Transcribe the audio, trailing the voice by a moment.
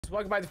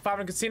welcome back to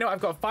 500 Casino.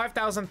 I've got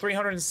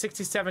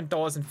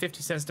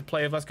 $5,367.50 to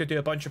play with. Let's go do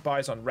a bunch of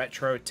buys on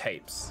retro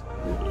tapes.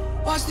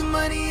 Watch the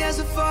money as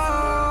it fall,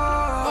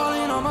 all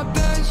in on my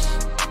bench.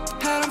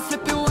 Had them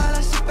flipping while I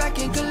sit back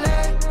and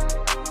collect.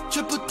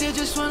 Triple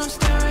digits when I'm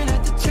staring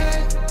at the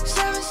check.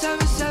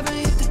 777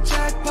 hit the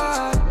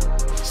jackpot.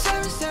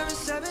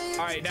 777.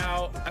 All right,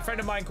 now a friend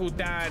of mine called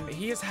Dan,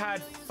 he has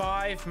had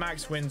 5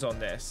 max wins on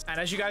this, and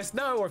as you guys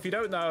know, or if you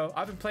don't know,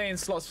 I've been playing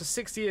slots for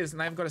 6 years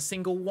and I haven't got a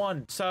single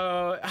one.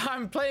 So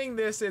I'm playing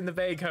this in the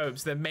vague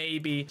hopes that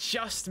maybe,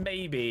 just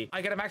maybe,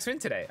 I get a max win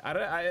today.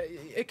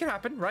 It can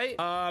happen, right?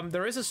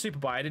 There is a super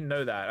buy. I didn't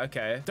know that.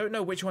 Okay, don't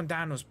know which one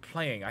Dan was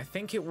playing. I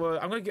think it was.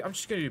 I'm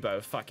just gonna do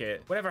both. Fuck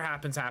it. Whatever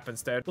happens,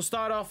 happens, dude. We'll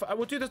start off.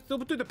 We'll do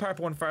the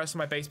purple one first. So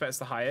my base bet's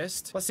the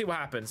highest. Let's see what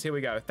happens. Here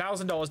we go.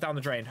 $1,000 down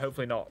the drain.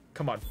 Hopefully not.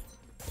 Come on.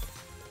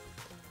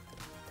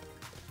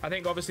 I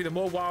think obviously the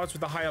more wilds with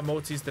the higher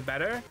multis, the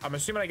better. I'm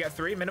assuming I get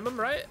 3 minimum,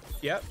 right?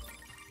 Yep.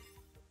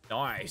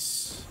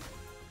 Nice.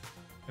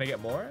 Can I get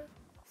more?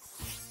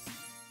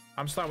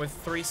 I'm starting with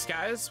 3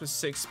 scatters with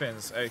 6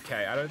 spins.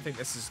 Okay, I don't think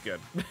this is good.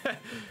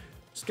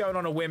 Just going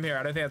on a whim here.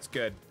 I don't think that's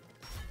good.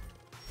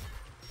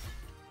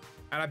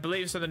 And I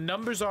believe, so the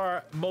numbers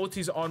are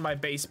multis on my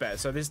base bet.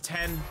 So there's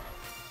 10.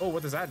 Oh,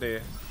 what does that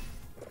do?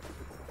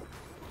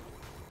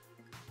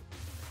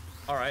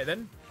 All right,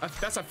 then.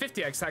 That's a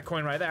 50x that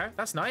coin right there.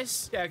 That's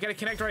nice. Yeah, get a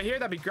connect right here.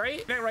 That'd be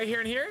great. Connect right here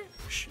and here.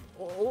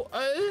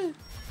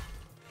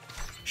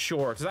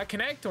 Sure. Does that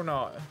connect or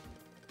not?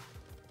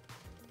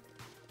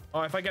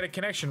 Oh, if I get a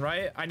connection,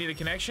 right? I need a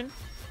connection.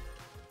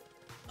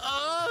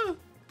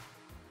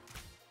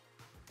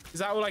 Is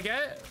that all I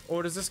get?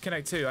 Or does this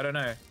connect too? I don't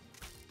know.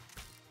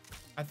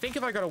 I think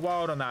if I got a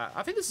wild on that,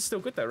 I think this is still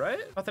good though, right?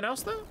 Nothing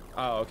else though?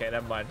 Oh, okay,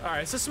 never mind. All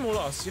right, it's a small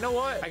loss. You know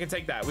what? I can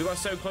take that. We got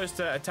so close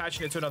to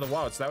attaching it to another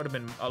wild, so that would have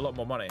been a lot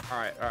more money. All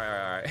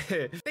right.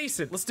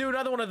 Decent. Let's do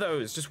another one of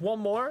those. Just one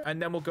more,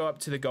 and then we'll go up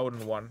to the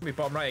golden one. We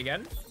bottom right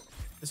again.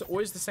 Is it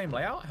always the same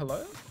layout?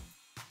 Hello?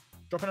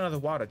 Dropping another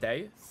wild a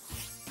day.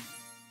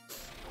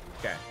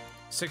 Okay.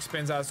 6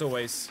 spins as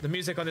always. The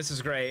music on this is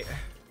great.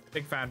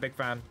 Big fan, big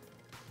fan.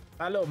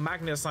 That little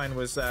magnet sign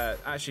was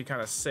actually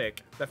kind of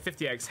sick. That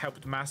 50x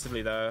helped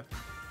massively though.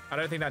 I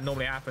don't think that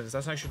normally happens.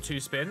 That's an extra 2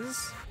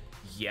 spins.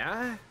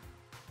 Yeah.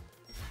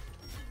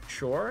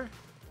 Sure.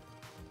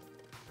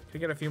 Can we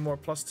get a few more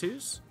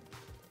 +2s?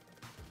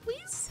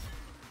 Please?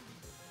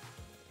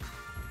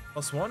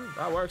 +1?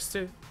 That works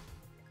too.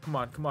 Come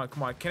on, come on,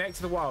 come on. Connect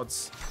to the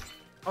wilds.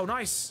 Oh,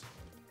 nice.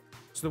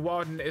 So the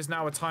wild is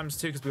now a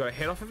 ×2 because we got a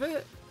hit off of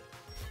it.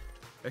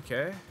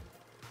 Okay.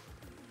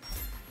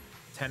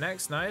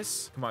 10x,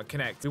 nice. Come on,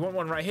 connect. We want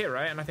one right here,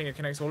 right? And I think it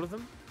connects all of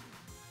them.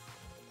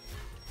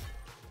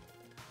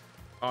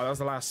 Oh, that was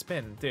the last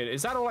spin. Dude,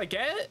 is that all I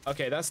get?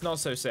 Okay, that's not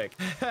so sick.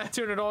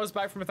 $200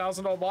 back from a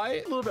 $1,000 buy.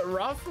 A little bit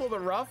rough, a little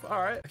bit rough. All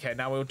right. Okay,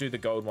 now we'll do the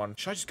gold one.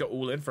 Should I just go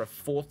all in for a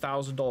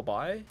 $4,000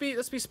 buy?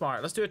 Let's be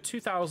smart. Let's do a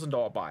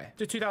 $2,000 buy.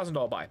 Do a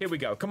 $2,000 buy. Here we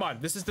go. Come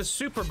on. This is the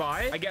super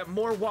buy. I get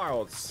more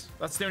wilds.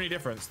 That's the only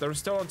difference. They're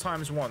still on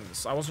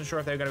 ×1s. I wasn't sure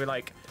if they were going to be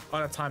like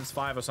on a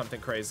 ×5 or something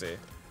crazy.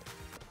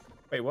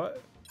 Wait, what?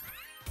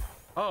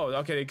 Oh,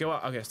 okay, they go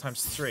up. Okay, it's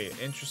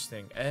 ×3.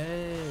 Interesting.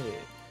 Hey.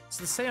 It's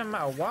the same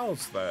amount of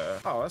wilds, though.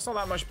 Oh, that's not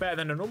that much better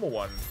than a normal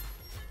one.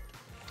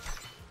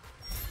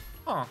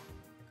 Huh.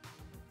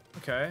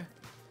 Okay.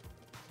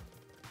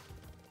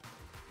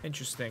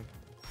 Interesting.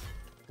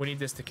 We need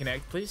this to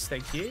connect, please.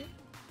 Thank you.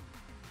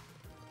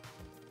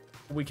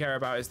 All we care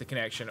about is the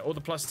connection. All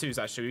the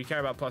 +2s, actually. We care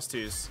about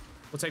 +2s.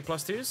 We'll take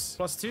 +2s.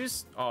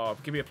 +2s? Oh,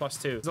 give me a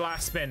 +2. It's the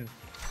last spin.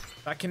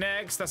 That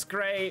connects. That's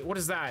great. What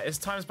is that? It's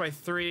times by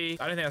 3.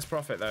 I don't think that's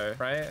profit, though,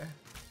 right?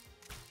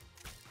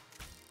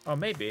 Oh,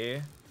 maybe.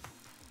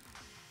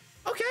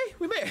 Okay,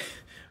 we made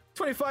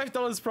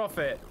 $25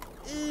 profit.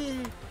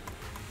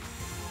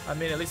 I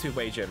mean, at least we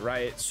wagered,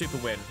 right? Super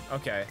win.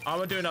 Okay, I'm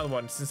gonna do another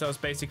one since that was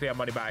basically our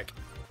money back.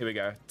 Here we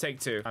go. Take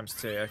 2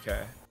 ×2.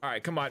 Okay. All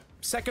right, come on.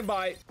 Second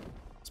buy.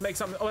 Let's make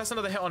something. Oh, that's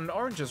another hit on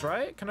oranges,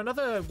 right? Can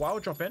another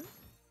wild drop in?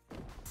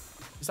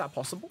 Is that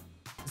possible?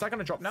 Is that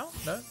gonna drop now?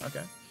 No?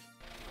 Okay.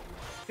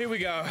 Here we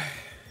go.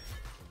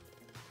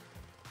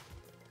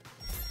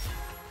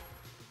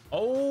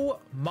 Oh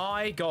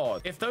my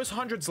god. If those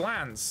hundreds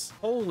lands,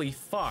 holy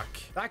fuck.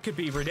 That could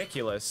be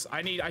ridiculous.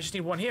 I just need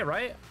one here,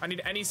 right? I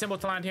need any symbol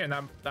to land here,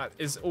 and that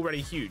is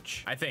already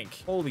huge, I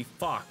think. Holy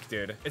fuck,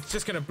 dude. It's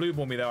just gonna blue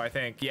ball me though, I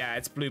think. Yeah,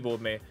 it's blue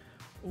balled me.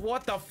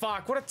 What the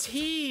fuck? What a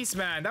tease,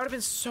 man. That would have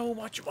been so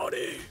much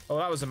money. Oh,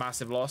 that was a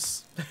massive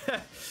loss.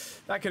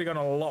 That could have gone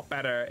a lot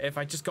better if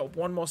I just got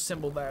one more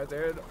symbol there,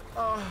 dude.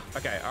 Oh.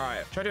 Okay, all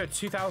right. Try to do a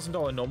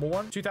 $2,000 normal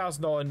one.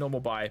 $2,000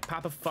 normal buy.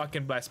 Papa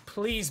fucking bless.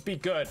 Please be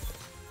good.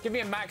 Give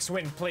me a max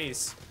win,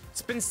 please.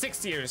 It's been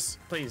 6 years,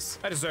 please.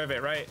 I deserve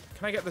it, right?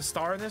 Can I get the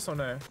star in this or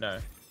no? No.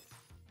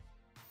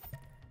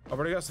 I've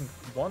already got some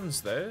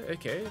ones though.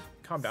 Okay,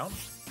 calm down.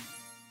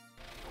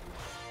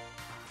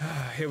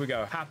 Here we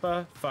go.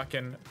 Papa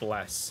fucking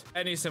bless.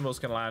 Any symbols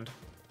can land.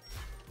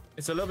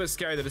 It's a little bit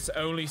scary that it's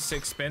only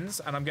 6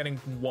 spins and I'm getting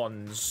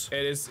 1s.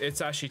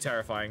 It's actually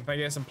terrifying. Can I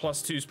get some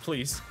 +2s,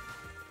 please?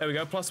 There we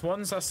go,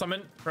 +1s, that's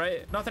something,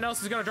 right? Nothing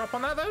else is gonna drop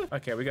on that though?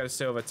 Okay, we got a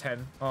silver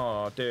 10.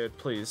 Oh, dude,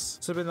 please.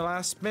 This would have been the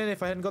last spin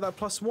if I hadn't got that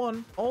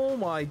 +1. Oh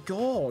my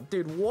God,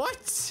 dude,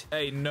 what?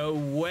 Hey, no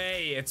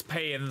way it's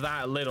paying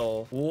that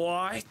little.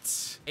 What?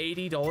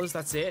 $80,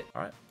 that's it?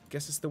 All right,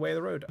 guess it's the way of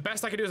the road. The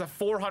best I can do is a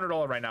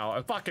 $400 right now.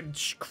 Oh, fucking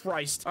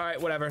Christ. All right,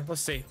 whatever,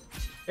 let's see.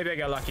 Maybe I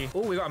get lucky.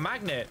 Oh, we got a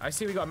magnet. I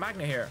see we got a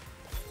magnet here.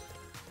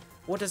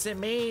 What does it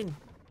mean?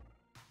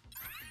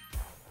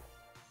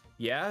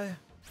 Yeah?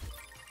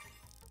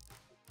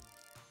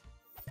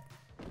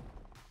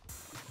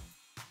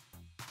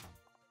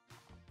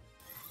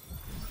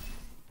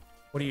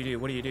 What do you do?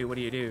 What do you do? What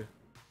do you do?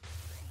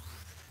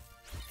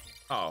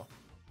 Oh.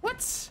 What?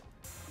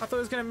 I thought it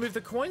was going to move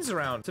the coins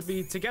around to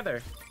be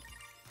together.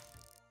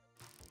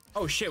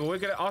 Oh, shit. Well, we're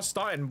going to... Our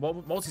starting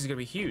multis is going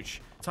to be huge.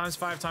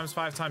 ×5, ×5,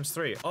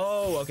 ×3.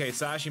 Oh, okay.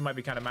 So that actually might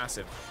be kind of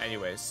massive.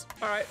 Anyways.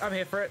 All right. I'm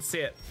here for it. See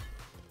it.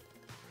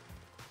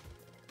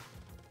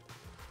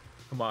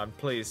 Come on,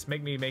 please.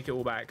 Make me make it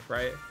all back,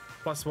 right?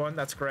 +1.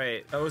 That's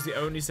great. That was the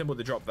only symbol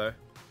to drop, though.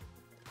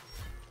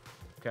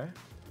 Okay.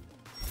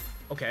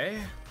 Okay.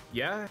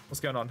 Yeah?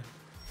 What's going on?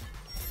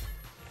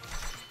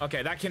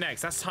 Okay, that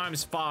connects. That's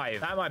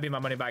 ×5. That might be my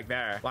money back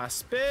there. Last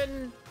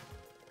spin.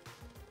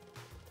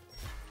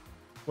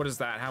 What is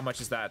that? How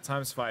much is that?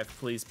 ×5.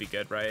 Please be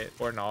good, right?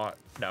 Or not.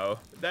 No.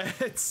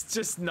 That's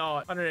just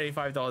not.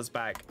 $185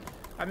 back.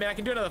 I mean, I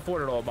can do another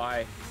 $4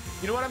 buy.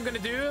 You know what I'm going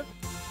to do?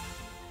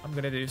 I'm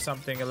going to do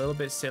something a little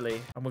bit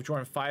silly. I'm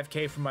withdrawing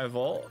 5K from my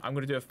vault. I'm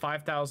going to do a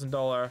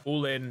 $5,000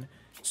 all-in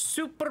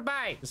super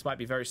buy. This might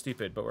be very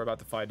stupid, but we're about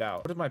to find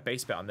out. What is my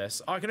base bet on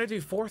this? Oh, I'm gonna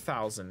do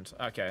 4,000.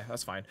 Okay,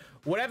 that's fine.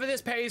 Whatever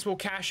this pays, we'll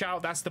cash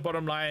out. That's the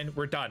bottom line.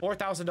 We're done.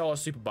 $4,000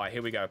 super buy.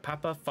 Here we go.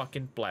 Papa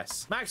fucking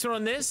bless. Maximum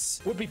on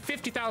this would be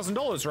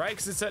 $50,000, right?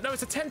 Because it's a no,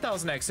 it's a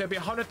 10,000x. So it'd be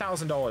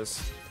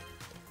 $100,000.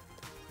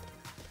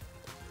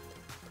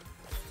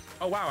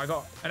 Oh wow, I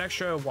got an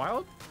extra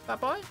wild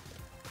that buy.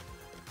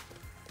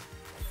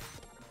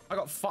 I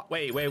got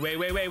wait.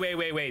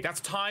 That's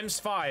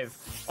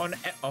 ×5 on.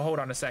 Oh, hold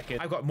on a second.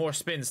 I've got more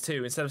spins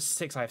too. Instead of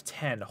 6, I have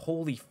 10.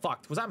 Holy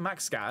fuck. Was that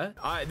max scatter?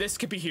 This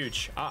could be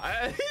huge.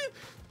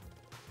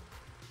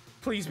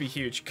 Please be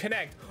huge.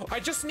 Connect. I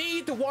just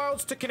need the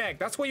wilds to connect.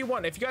 That's what you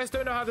want. If you guys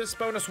don't know how this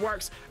bonus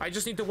works, I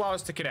just need the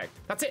wilds to connect.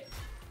 That's it.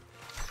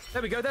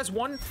 There we go. There's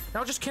one.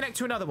 Now just connect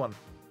to another one.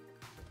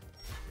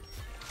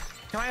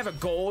 Can I have a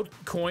gold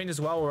coin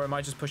as well, or am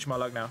I just pushing my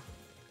luck now?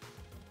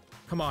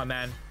 Come on,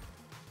 man.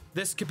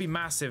 This could be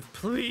massive.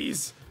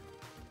 Please.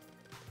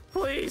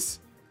 Please.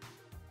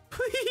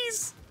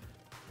 Please.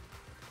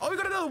 Oh, we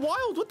got another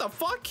wild. What the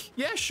fuck?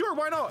 Yeah, sure.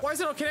 Why not? Why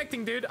is it not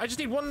connecting, dude? I just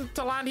need one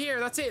to land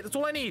here. That's it. That's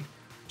all I need.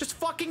 Just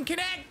fucking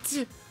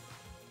connect.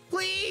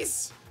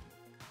 Please.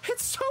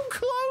 It's so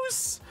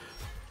close.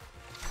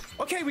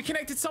 Okay, we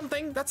connected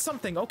something. That's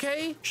something.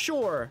 Okay,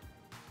 sure.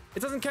 It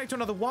doesn't connect to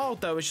another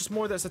wild, though. It's just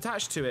more that's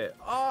attached to it.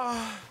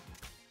 Oh.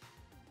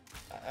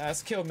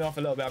 That's killed me off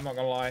a little bit, I'm not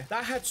gonna lie.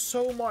 That had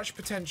so much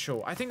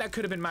potential. I think that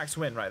could have been max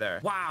win right there.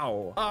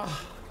 Wow.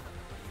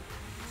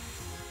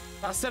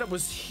 That setup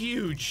was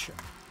huge,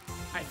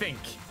 I think.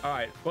 All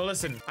right, well,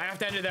 listen, I have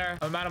to end it there.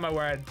 I'm a man of my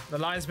word. The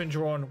line's been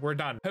drawn. We're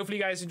done. Hopefully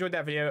you guys enjoyed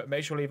that video.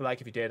 Make sure to leave a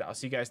like if you did. I'll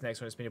see you guys next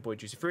one. It's been your boy,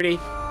 JuicyFruityyy.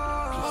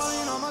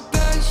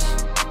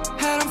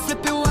 Had 'em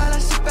flipping while I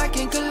sit back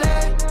and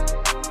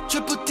collect.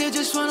 Triple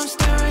digits when I'm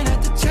staring at